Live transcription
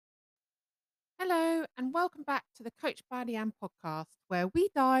Hello, and welcome back to the Coach by Leanne podcast, where we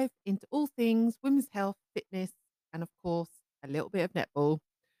dive into all things women's health, fitness, and of course, a little bit of netball.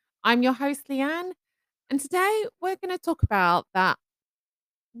 I'm your host, Leanne, and today we're going to talk about that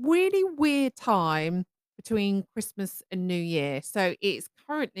really weird time between Christmas and New Year. So it's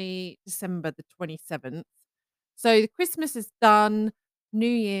currently December the 27th. So the Christmas is done, New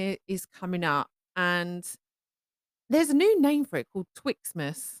Year is coming up, and there's a new name for it called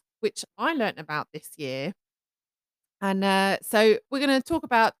Twixmas, which I learnt about this year. And so we're going to talk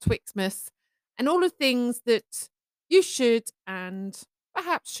about Twixmas and all the things that you should and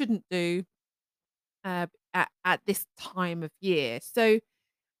perhaps shouldn't do at this time of year. So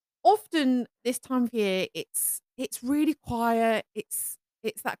often this time of year, it's really quiet. It's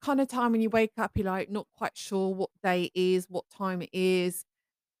that kind of time when you wake up, you're like not quite sure what day it is, what time it is.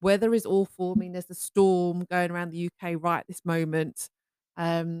 Weather is awful. I mean, there's a storm going around the UK right at this moment.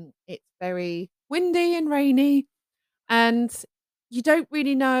 It's very windy and rainy and you don't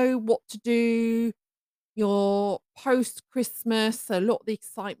really know what to do. You're post Christmas, a lot of the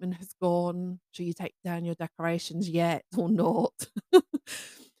excitement has gone. Should you take down your decorations yet or not?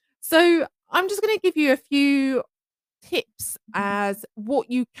 So, I'm just going to give you a few tips as what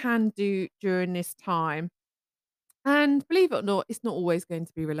you can do during this time. And believe it or not, it's not always going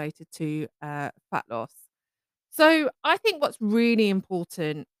to be related to fat loss. So, I think what's really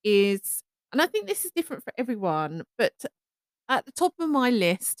important is, and I think this is different for everyone, but at the top of my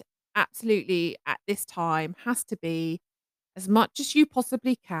list, absolutely at this time, has to be as much as you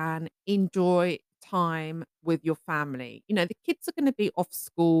possibly can, enjoy time with your family. You know, the kids are going to be off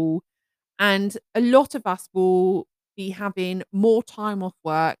school, and a lot of us will be having more time off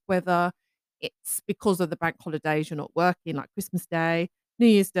work, whether it's because of the bank holidays, you're not working, like Christmas Day, New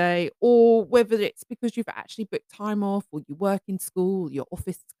Year's Day, or whether it's because you've actually booked time off or you work in school, your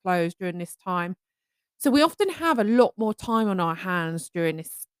office is closed during this time. So we often have a lot more time on our hands during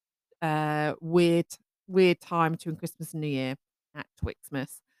this weird time between Christmas and New Year at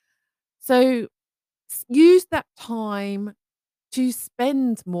Twixmas. So use that time to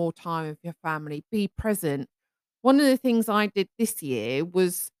spend more time with your family, be present. One of the things I did this year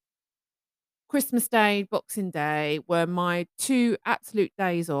was Christmas Day, Boxing Day were my two absolute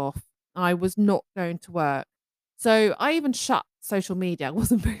days off. I was not going to work. So I even shut social media. I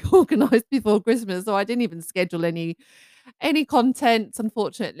wasn't very organized before Christmas, so I didn't even schedule any content,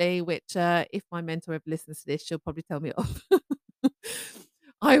 unfortunately, which, if my mentor ever listens to this, she'll probably tell me off.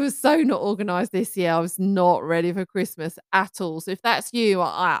 I was so not organized this year. I was not ready for Christmas at all. So if that's you,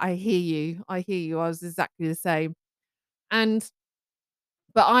 I hear you. I hear you. I was exactly the same. And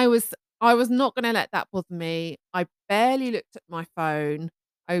but I was not gonna let that bother me. I barely looked at my phone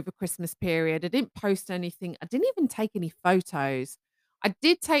over Christmas period. I didn't post anything. I didn't even take any photos. I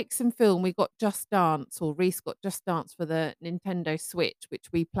did take some film. We got Just Dance, or Reese got Just Dance for the Nintendo Switch, which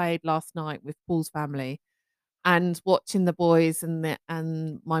we played last night with Paul's family, and watching the boys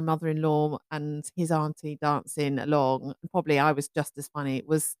and my mother-in-law and his auntie dancing along. Probably I was just as funny. It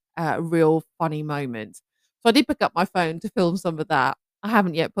was a real funny moment. So I did pick up my phone to film some of that. I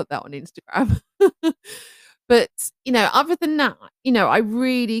haven't yet put that on Instagram. But, other than that, I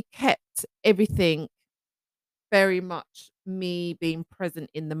really kept everything very much me being present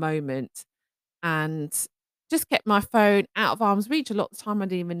in the moment and just kept my phone out of arm's reach. A lot of the time, I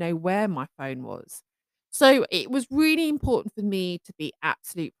didn't even know where my phone was. So it was really important for me to be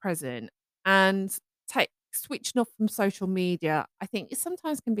absolute present and take switching off from social media. I think it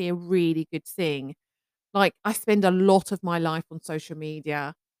sometimes can be a really good thing. Like, I spend a lot of my life on social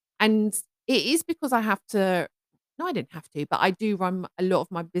media, and it is because I have to. No, I didn't have to, but I do run a lot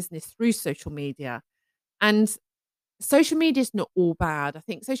of my business through social media. And social media is not all bad. I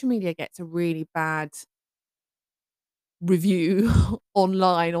think social media gets a really bad review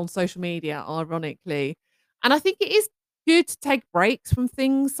online on social media, ironically. And I think it is good to take breaks from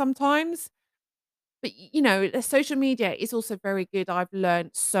things sometimes. But the social media is also very good. I've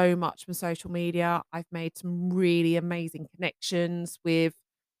learned so much from social media. I've made some really amazing connections with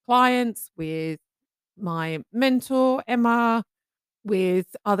clients, with my mentor, Emma,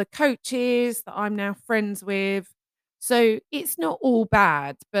 with other coaches that I'm now friends with. So it's not all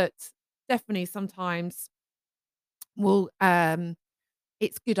bad, but definitely sometimes will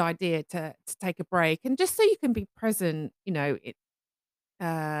it's a good idea to take a break and just so you can be present,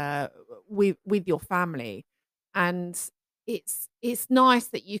 uh, with your family, and it's nice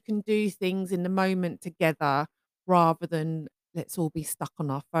that you can do things in the moment together rather than let's all be stuck on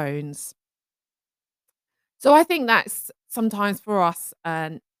our phones. So I think that's sometimes for us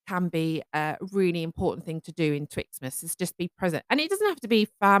can be a really important thing to do in Twixmas is just be present, and it doesn't have to be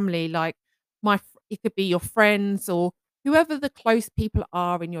family like. it could be your friends or whoever the close people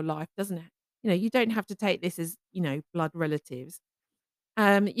are in your life. Doesn't you don't have to take this as, blood relatives.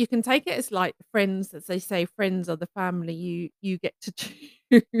 You can take it as like friends, as they say, friends are the family you get to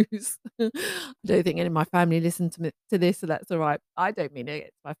choose. I don't think any of my family listen to this, so that's all right. I don't mean it,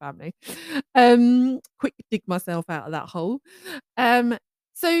 it's my family. Quick dig myself out of that hole. Um,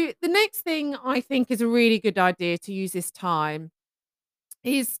 so the next thing I think is a really good idea to use this time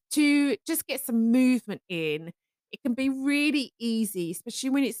is to just get some movement in. It can be really easy,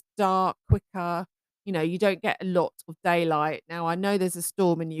 especially when it's dark quicker. You don't get a lot of daylight. Now, I know there's a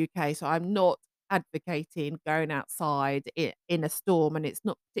storm in the UK, so I'm not advocating going outside in a storm, and it's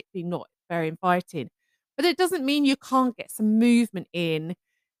not particularly not very inviting. But it doesn't mean you can't get some movement in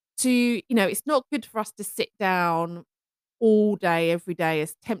it's not good for us to sit down all day, every day,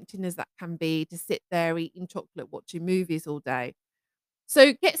 as tempting as that can be to sit there eating chocolate, watching movies all day.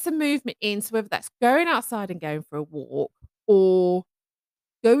 So get some movement in. So whether that's going outside and going for a walk or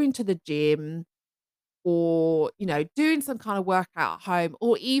going to the gym or, doing some kind of workout at home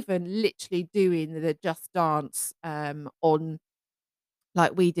or even literally doing the Just Dance on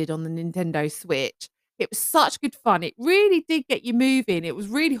like we did on the Nintendo Switch. It was such good fun. It really did get you moving. It was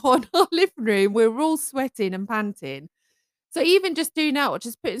really hot in our living room. We were all sweating and panting. So even just doing that or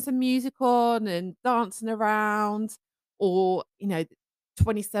just putting some music on and dancing around or,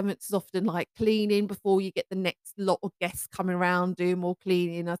 27th is often like cleaning before you get the next lot of guests coming around doing more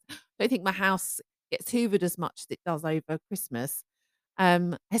cleaning. I don't think my house gets hoovered as much as it does over Christmas.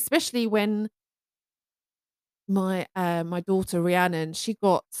 Especially when my daughter Rhiannon, she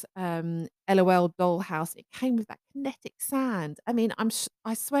got, LOL Dollhouse. It came with that kinetic sand. I mean,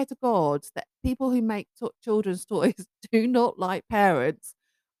 I swear to God that people who make children's toys do not like parents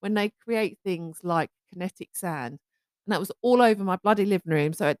when they create things like kinetic sand, and that was all over my bloody living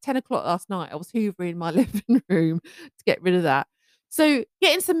room. So at 10 o'clock last night, I was hoovering my living room to get rid of that. So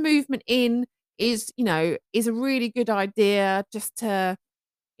getting some movement in is a really good idea just to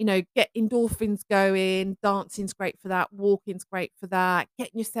get endorphins going. Dancing's great for that. Walking's great for that.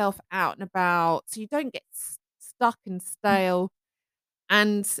 Getting yourself out and about so you don't get stuck and stale.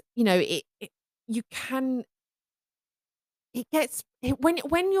 And you can. It gets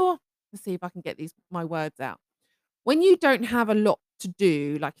when you're. Let's see if I can get these my words out. When you don't have a lot to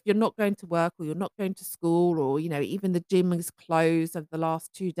do, like if you're not going to work or you're not going to school or even the gym is closed over the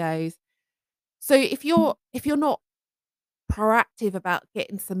last 2 days. So if you're not proactive about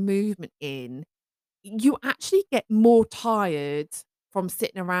getting some movement in, you actually get more tired from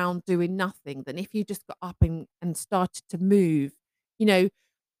sitting around doing nothing than if you just got up and started to move. You know,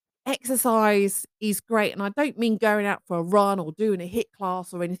 Exercise is great, and I don't mean going out for a run or doing a hit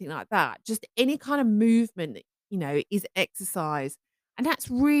class or anything like that. Just any kind of movement, is exercise, and that's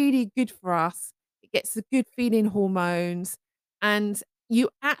really good for us. It gets the good feeling hormones, and you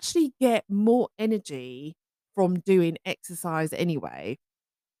actually get more energy from doing exercise anyway.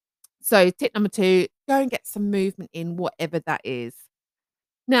 So tip number 2, go and get some movement in whatever that is.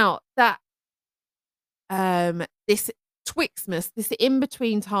 Now that, this Twixmas, this in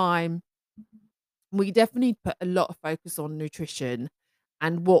between time, we definitely put a lot of focus on nutrition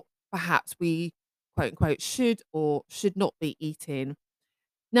and what perhaps we quote unquote should or should not be eating.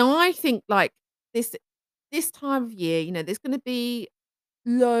 Now I think like this this time of year, there's gonna be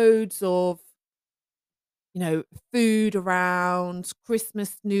loads of food around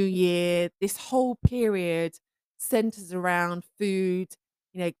Christmas, New Year, this whole period centers around food,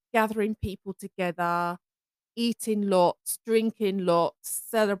 gathering people together, eating lots, drinking lots,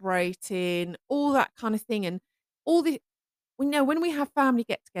 celebrating, all that kind of thing. And all the we know when we have family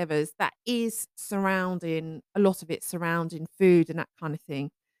get togethers, that is surrounding a lot of it surrounding food and that kind of thing.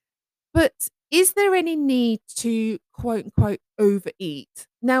 But is there any need to quote unquote overeat?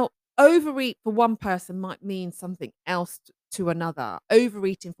 Now, overeat for one person might mean something else to another.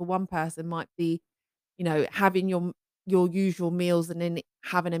 Overeating for one person might be, having your usual meals and then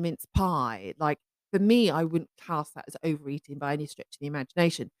having a mince pie. Like for me, I wouldn't class that as overeating by any stretch of the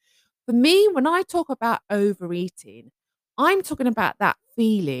imagination. For me, when I talk about overeating, I'm talking about that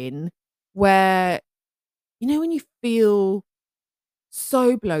feeling where, when you feel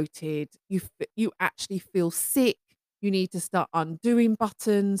so bloated, you actually feel sick, you need to start undoing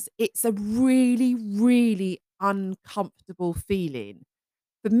buttons. It's a really, really uncomfortable feeling.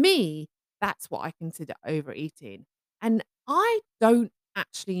 For me, that's what I consider overeating, and I don't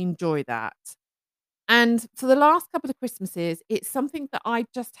actually enjoy that. And for the last couple of Christmases, it's something that I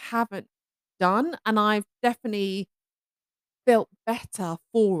just haven't done, and I've definitely felt better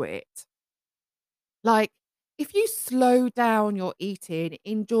for it. Like, if you slow down your eating,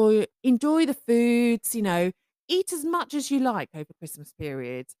 enjoy the foods, eat as much as you like over Christmas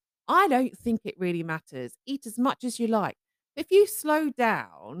period. I don't think it really matters. Eat as much as you like. If you slow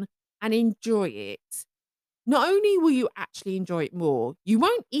down and enjoy it, not only will you actually enjoy it more, you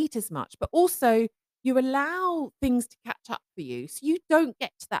won't eat as much, but also you allow things to catch up for you. So you don't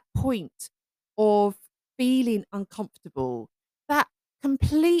get to that point of feeling uncomfortable. That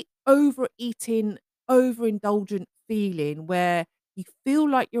complete overeating, overindulgent feeling where you feel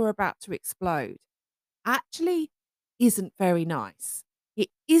like you're about to explode actually isn't very nice. It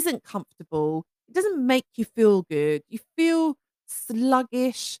isn't comfortable. It doesn't make you feel good. You feel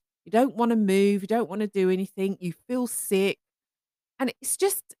sluggish. You don't want to move. You don't want to do anything. You feel sick. And it's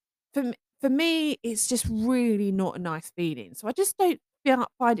just, for me, it's just really not a nice feeling. So I just don't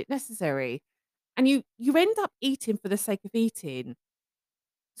find it necessary. And you end up eating for the sake of eating.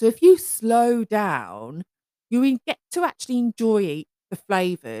 So if you slow down, get to actually enjoy the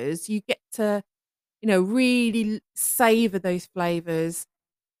flavors. You get to really savor those flavors.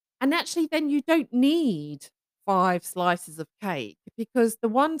 And actually, then you don't need 5 slices of cake because the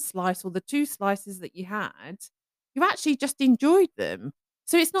 1 slice or the 2 slices that you had, you actually just enjoyed them.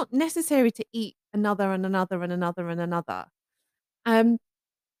 So it's not necessary to eat another and another and another and another. Um,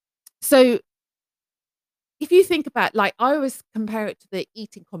 so if you think about, like, I always compare it to the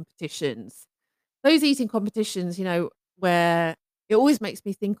eating competitions. Those eating competitions, where it always makes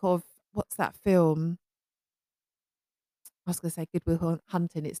me think of what's that film? I was gonna say Good Will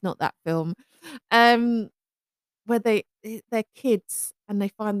Hunting, it's not that film. Um, where they're kids and they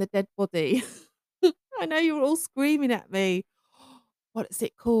find the dead body. I know you were all screaming at me. What is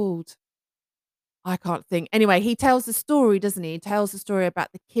it called? I can't think. Anyway, he tells the story, doesn't he? He tells the story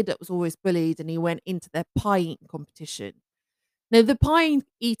about the kid that was always bullied and he went into their pie eating competition. Now, the pie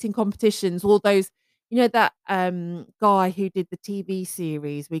eating competitions, all those, that guy who did the TV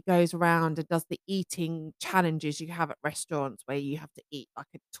series where he goes around and does the eating challenges you have at restaurants where you have to eat like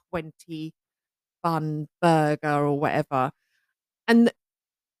a 20 bun burger or whatever. And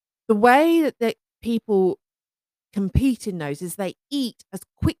the way that the people compete in those is they eat as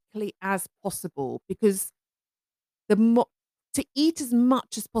quickly as possible because the mo to eat as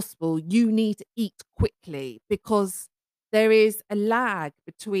much as possible, you need to eat quickly because there is a lag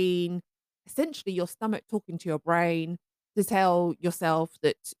between essentially your stomach talking to your brain to tell yourself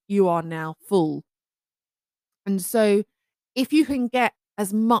that you are now full. And so if you can get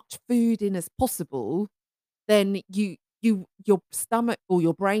as much food in as possible, then your stomach or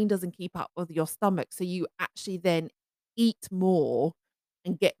your brain doesn't keep up with your stomach, so you actually then eat more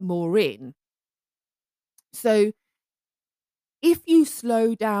and get more in. So if you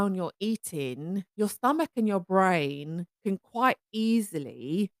slow down your eating, your stomach and your brain can quite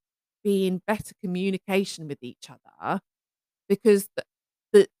easily be in better communication with each other because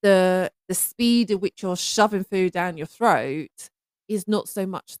the speed at which you're shoving food down your throat is not so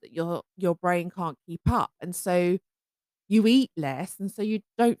much that your brain can't keep up. And so you eat less, and so you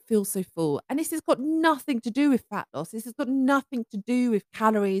don't feel so full. And this has got nothing to do with fat loss. This has got nothing to do with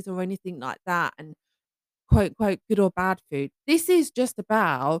calories or anything like that and quote, quote, good or bad food. This is just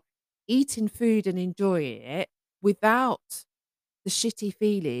about eating food and enjoying it without the shitty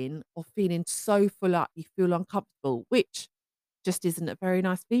feeling of feeling so full up you feel uncomfortable, which just isn't a very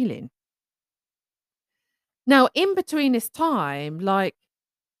nice feeling. Now, in between this time, like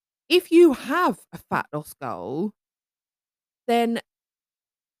if you have a fat loss goal, then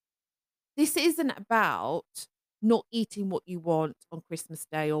this isn't about not eating what you want on Christmas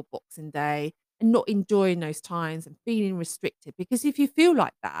Day or Boxing Day and not enjoying those times and feeling restricted. Because if you feel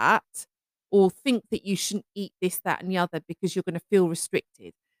like that or think that you shouldn't eat this, that, and the other because you're going to feel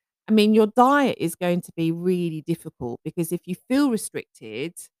restricted, I mean, your diet is going to be really difficult because if you feel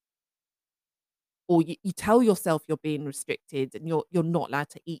restricted or you tell yourself you're being restricted and you're not allowed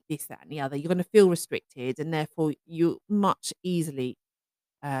to eat this, that, and the other, you're going to feel restricted and therefore you much easily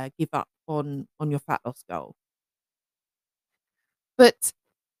give up on your fat loss goal. But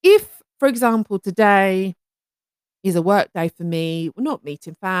if, for example, today is a work day for me, we're not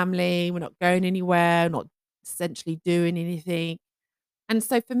meeting family, we're not going anywhere, not essentially doing anything. And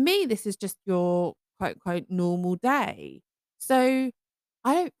so for me, this is just your quote unquote normal day. So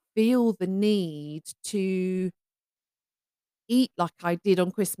I don't feel the need to eat like I did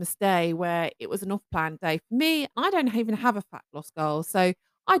on Christmas Day, where it was an off plan day for me. I don't even have a fat loss goal. So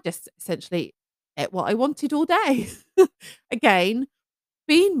I just essentially ate what I wanted all day. Again,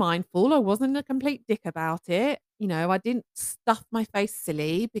 being mindful, I wasn't a complete dick about it. I didn't stuff my face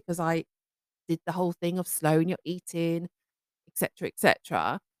silly because I did the whole thing of slowing your eating, etc.,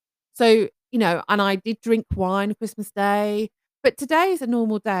 etc. So and I did drink wine Christmas Day, but today is a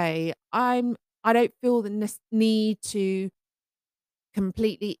normal day. I don't feel the need to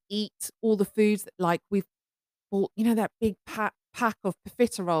completely eat all the foods that, like, we've bought, that big pack of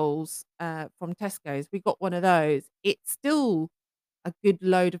profiteroles, from Tesco's. We got one of those. It's still a good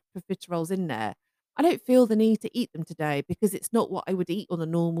load of profiteroles in there. I don't feel the need to eat them today because it's not what I would eat on a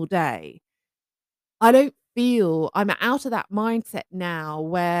normal day. I don't feel I'm out of that mindset now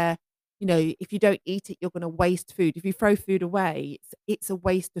where, if you don't eat it, you're gonna waste food. If you throw food away, it's a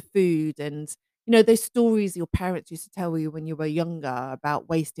waste of food. And, those stories your parents used to tell you when you were younger about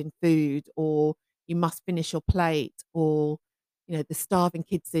wasting food, or you must finish your plate, or, the starving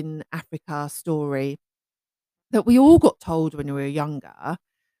kids in Africa story that we all got told when we were younger.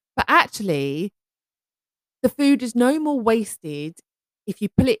 But actually, the food is no more wasted if you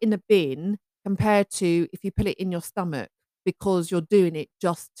put it in a bin compared to if you put it in your stomach because you're doing it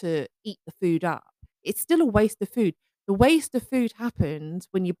just to eat the food up. It's still a waste of food. The waste of food happens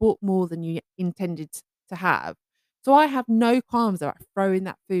when you bought more than you intended to have. So I have no qualms about throwing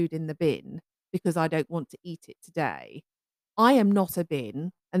that food in the bin because I don't want to eat it today. I am not a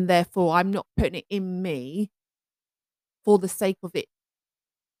bin, and therefore I'm not putting it in me for the sake of it,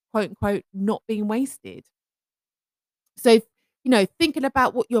 quote unquote, not being wasted. So, thinking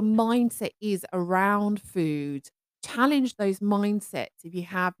about what your mindset is around food, challenge those mindsets if you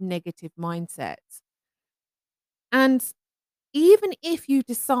have negative mindsets. And even if you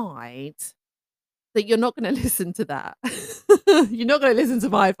decide that you're not gonna listen to that. You're not gonna listen to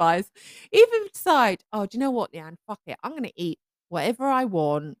my advice. Even if you decide, "Oh, do you know what, Leanne? Fuck it. I'm gonna eat whatever I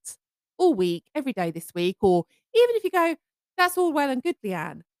want all week, every day this week." Or even if you go, "That's all well and good,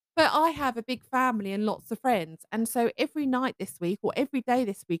 Leanne, but I have a big family and lots of friends. And so every night this week or every day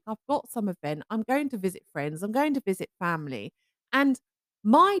this week, I've got some event. I'm going to visit friends. I'm going to visit family. And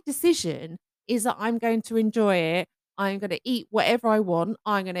my decision is that I'm going to enjoy it. I'm gonna eat whatever I want.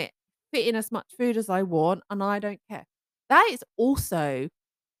 I'm gonna fit in as much food as I want, and I don't care." That is also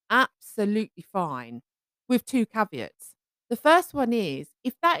absolutely fine, with 2 caveats. The first one is,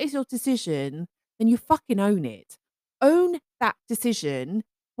 if that is your decision, then you fucking own it. Own that decision.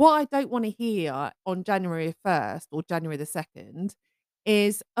 What I don't wanna hear on January 1st or January the 2nd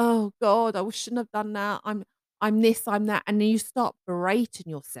is, "Oh god, I shouldn't have done that. I'm this, I'm that," and then you start berating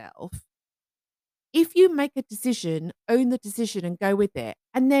yourself. If you make a decision, own the decision and go with it,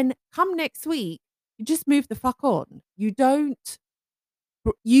 and then come next week, you just move the fuck on. You don't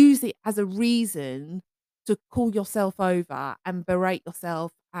use it as a reason to call yourself over and berate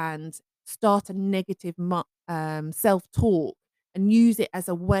yourself and start a negative self-talk and use it as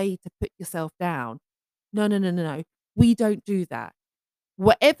a way to put yourself down. No, no, no, no, no. We don't do that.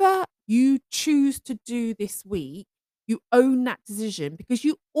 Whatever you choose to do this week, you own that decision because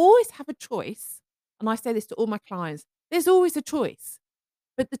you always have a choice. And I say this to all my clients, there's always a choice.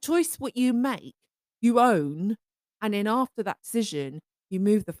 But the choice what you make, you own. And then after that decision, you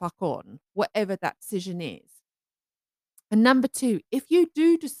move the fuck on, whatever that decision is. And number two, if you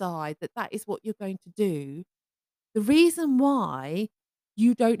do decide that that is what you're going to do, the reason why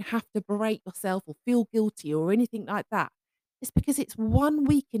you don't have to berate yourself or feel guilty or anything like that is because it's 1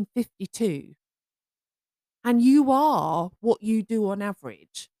 week in 52 and you are what you do on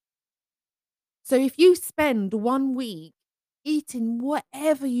average. So if you spend 1 week eating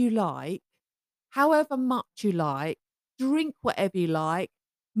whatever you like, however much you like, drink whatever you like,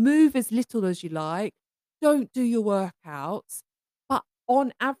 move as little as you like, don't do your workouts, but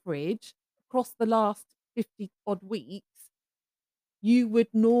on average, across the last 50 odd weeks, you would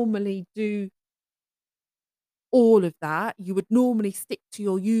normally do all of that. You would normally stick to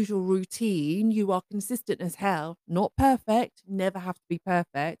your usual routine. You are consistent as hell, not perfect, never have to be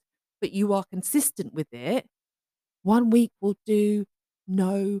perfect, but you are consistent with it. 1 week will do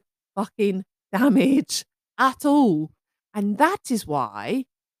no fucking damage at all. And that is why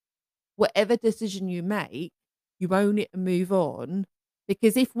whatever decision you make, you own it and move on.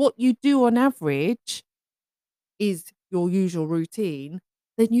 Because if what you do on average is your usual routine,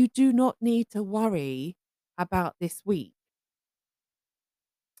 then you do not need to worry about this week.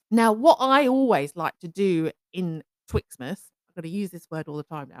 Now, what I always like to do in Twixmas, I'm going to use this word all the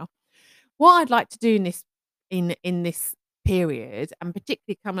time now. What I'd like to do in this period, and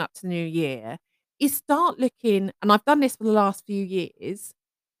particularly coming up to the new year, is start looking, and I've done this for the last few years,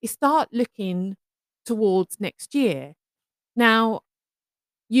 is start looking towards next year. Now,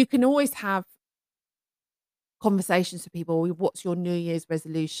 you can always have conversations with people, "Well, what's your New Year's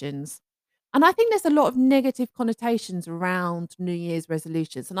resolutions?" And I think there's a lot of negative connotations around New Year's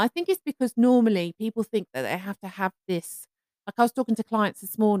resolutions. And I think it's because normally people think that they have to have this. Like I was talking to clients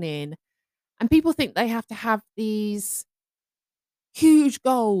this morning, And people think they have to have these huge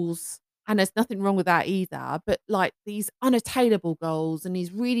goals, and there's nothing wrong with that either, but, like, these unattainable goals and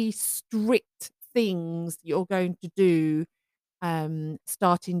these really strict things you're going to do,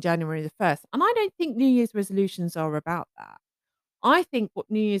 starting January the 1st, and I don't think New Year's resolutions are about that. I think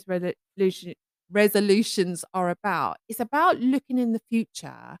what New Year's resolutions are about is about looking in the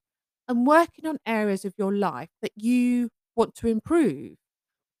future and working on areas of your life that you want to improve.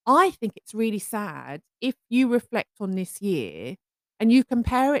 I think it's really sad if you reflect on this year and you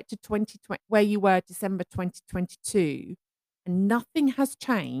compare it to 2020 where you were December 2022 and nothing has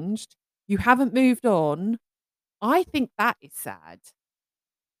changed, you haven't moved on. I think that is sad.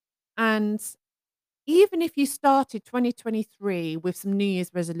 And even if you started 2023 with some New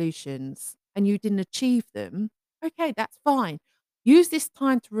Year's resolutions and you didn't achieve them, okay, that's fine. Use this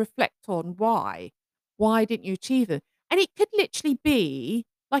time to reflect on why. Why didn't you achieve them? And it could literally be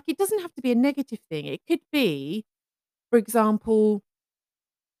like, it doesn't have to be a negative thing. It could be, for example,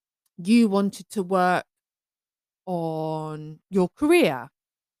 you wanted to work on your career,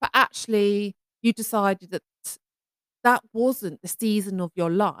 but actually you decided that that wasn't the season of your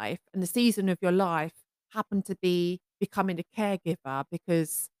life, and the season of your life happened to be becoming a caregiver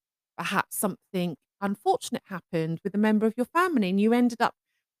because perhaps something unfortunate happened with a member of your family, and you ended up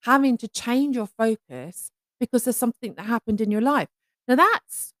having to change your focus because of something that happened in your life. Now,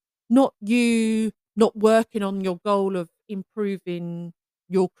 that's not you not working on your goal of improving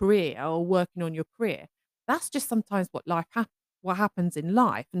your career or working on your career. That's just sometimes what happens in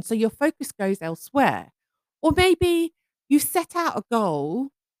life, and so your focus goes elsewhere. Or maybe you set out a goal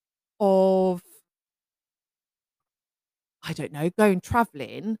of, I don't know, going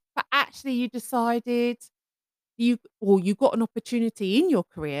traveling, but actually you decided you got an opportunity in your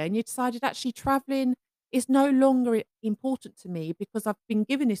career and you decided actually traveling is no longer important to me because I've been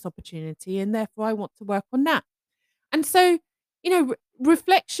given this opportunity and therefore I want to work on that. And so,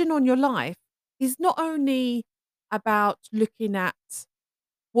 reflection on your life is not only about looking at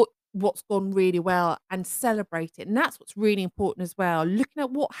what's gone really well and celebrate it, and that's what's really important as well, looking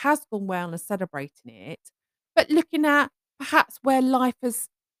at what has gone well and celebrating it, but looking at perhaps where life has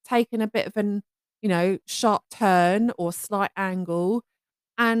taken a bit of an, sharp turn or slight angle,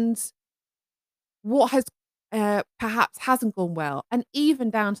 and what has, perhaps hasn't gone well, and even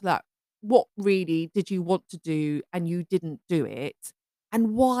down to that, what really did you want to do and you didn't do it,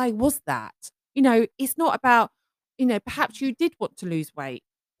 and why was that? It's not about, perhaps you did want to lose weight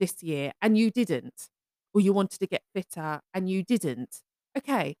this year and you didn't, or you wanted to get fitter and you didn't.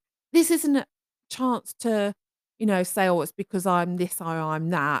 Okay, this isn't a chance to, say, "Oh, it's because I'm this or I'm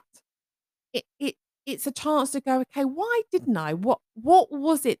that." It's a chance to go, "Okay, why didn't I? What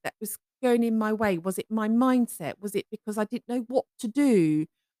was it that was going in my way? Was it my mindset? Was it because I didn't know what to do?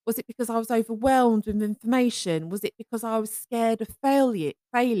 Was it because I was overwhelmed with information? Was it because I was scared of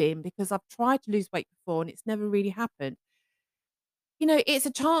failing because I've tried to lose weight before and it's never really happened?" It's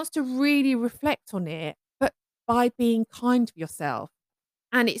a chance to really reflect on it, but by being kind to yourself.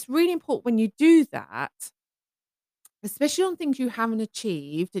 And it's really important when you do that, especially on things you haven't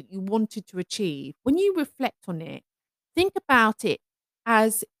achieved that you wanted to achieve, when you reflect on it, think about it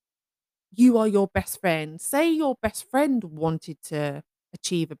as you are your best friend. Say your best friend wanted to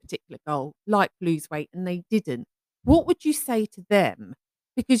achieve a particular goal, like lose weight, and they didn't. What would you say to them?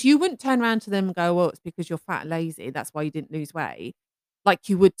 Because you wouldn't turn around to them and go, "Well, it's because you're fat and lazy. That's why you didn't lose weight." Like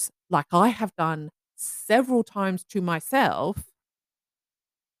you would, like I have done several times to myself.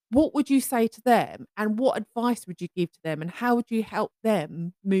 What would you say to them? And what advice would you give to them? And how would you help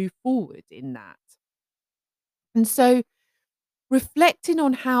them move forward in that? And so, reflecting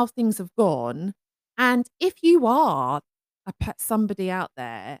on how things have gone, and if you are somebody out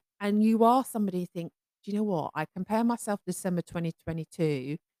there and you are somebody who think, "Do you know what? I compare myself to December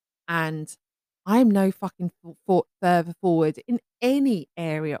 2022 and I'm no fucking further forward in any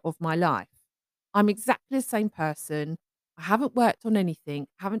area of my life. I'm exactly the same person. I haven't worked on anything,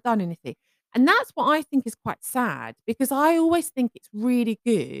 haven't done anything." And that's what I think is quite sad because I always think it's really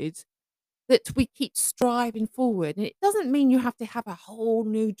good that we keep striving forward. And it doesn't mean you have to have a whole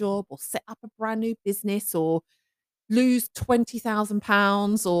new job or set up a brand new business or lose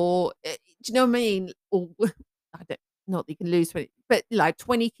 £20,000 or, do you know what I mean? Or I don't, not that you can lose 20, but like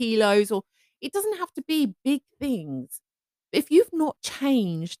 20 kilos, or it doesn't have to be big things. If you've not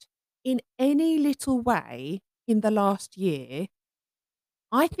changed in any little way in the last year,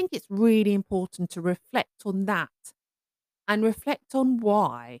 I think it's really important to reflect on that and reflect on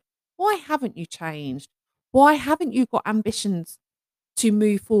why. Why haven't you changed? Why haven't you got ambitions to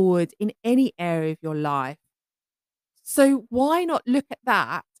move forward in any area of your life? So why not look at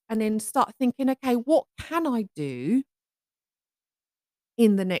that and then start thinking, okay, what can I do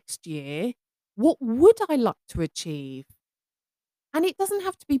in the next year? What would I like to achieve? And it doesn't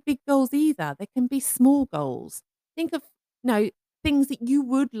have to be big goals either. They can be small goals. Think of, things that you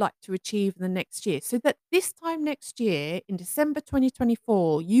would like to achieve in the next year so that this time next year in December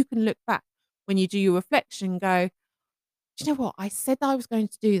 2024, you can look back when you do your reflection and go, do you know what? I said I was going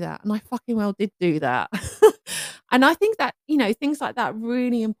to do that and I fucking well did do that. And I think that, things like that are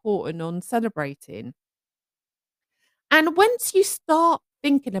really important on celebrating. And once you start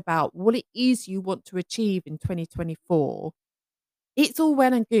thinking about what it is you want to achieve in 2024, it's all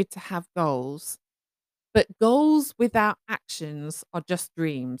well and good to have goals, but goals without actions are just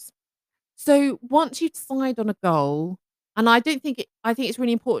dreams. So once you decide on a goal, and I think it's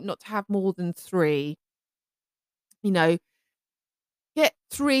really important not to have more than three, you know, get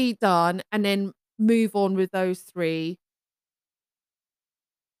three done and then move on with those three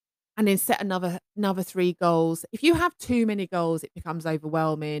and then set another three goals. If you have too many goals, it becomes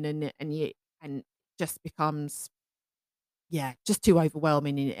overwhelming and just becomes, yeah, just too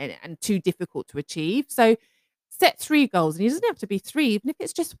overwhelming and too difficult to achieve. So set 3 goals, and it doesn't have to be 3, even if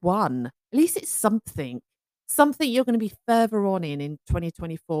it's just 1. At least it's something you're gonna be further on in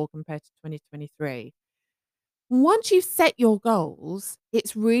 2024 compared to 2023. Once you've set your goals,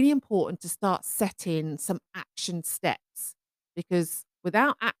 it's really important to start setting some action steps, because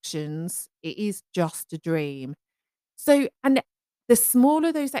without actions, it is just a dream. So, and the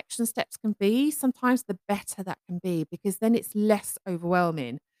smaller those action steps can be, sometimes the better that can be, because then it's less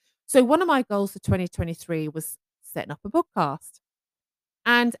overwhelming. So, one of my goals for 2023 was setting up a podcast,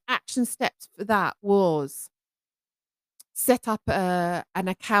 and action steps for that was set up an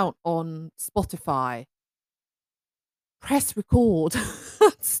account on Spotify, press record,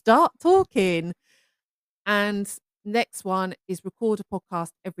 start talking. And next one is record a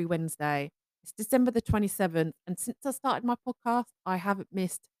podcast every Wednesday. It's December the 27th. And since I started my podcast, I haven't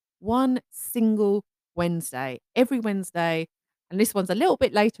missed one single Wednesday. Every Wednesday. And this one's a little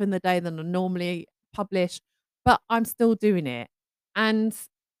bit later in the day than I normally publish, but I'm still doing it. And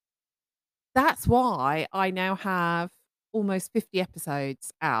that's why I now have almost 50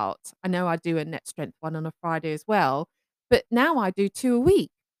 episodes out. I know I do a Net Strength one on a Friday as well, but now I do 2 a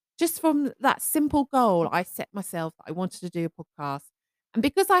week. Just from that simple goal I set myself that I wanted to do a podcast. And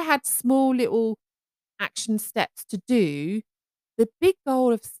because I had small little action steps to do, the big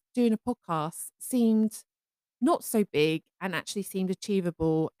goal of doing a podcast seemed not so big and actually seemed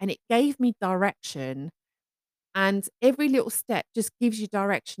achievable. And it gave me direction, and every little step just gives you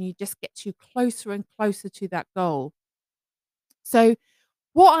direction. You just get you closer and closer to that goal. So,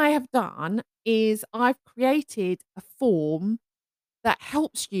 what I have done is I've created a form that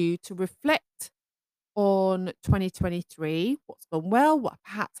helps you to reflect on 2023, what's gone well, what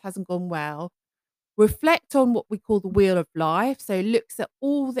perhaps hasn't gone well. Reflect on what we call the wheel of life. So, it looks at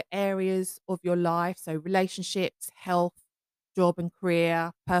all the areas of your life. So, relationships, health, job and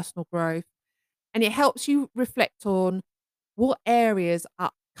career, personal growth. And it helps you reflect on what areas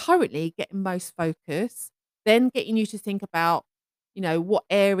are currently getting most focus, then getting you to think about, what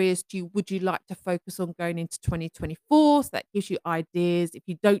areas would you like to focus on going into 2024? So that gives you ideas. If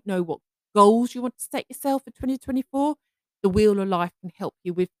you don't know what goals you want to set yourself for 2024, the Wheel of Life can help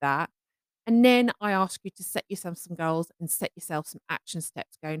you with that. And then I ask you to set yourself some goals and set yourself some action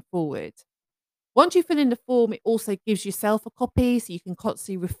steps going forward. Once you fill in the form, it also gives yourself a copy so you can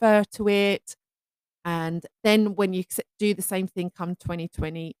constantly refer to it. And then when you do the same thing come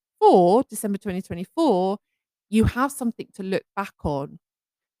 2024, December 2024, you have something to look back on.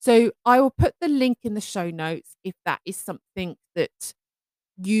 So I will put the link in the show notes if that is something that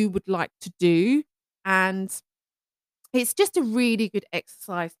you would like to do. And it's just a really good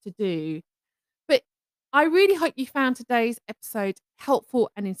exercise to do. But I really hope you found today's episode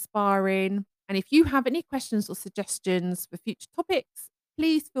helpful and inspiring. And if you have any questions or suggestions for future topics,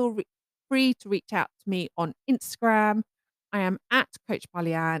 please feel free to reach out to me on Instagram. I am at Coach by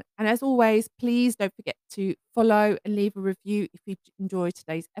Leanne. And as always, please don't forget to follow and leave a review if you enjoyed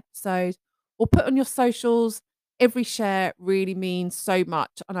today's episode, or put on your socials. Every share really means so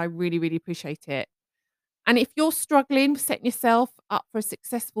much, and I really, really appreciate it. And if you're struggling with setting yourself up for a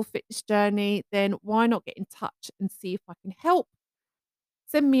successful fitness journey, then why not get in touch and see if I can help?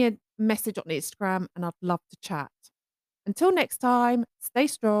 Send me a message on Instagram and I'd love to chat. Until next time, stay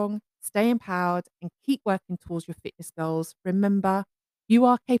strong, stay empowered, and keep working towards your fitness goals. Remember, you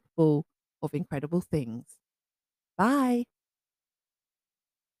are capable of incredible things. Bye.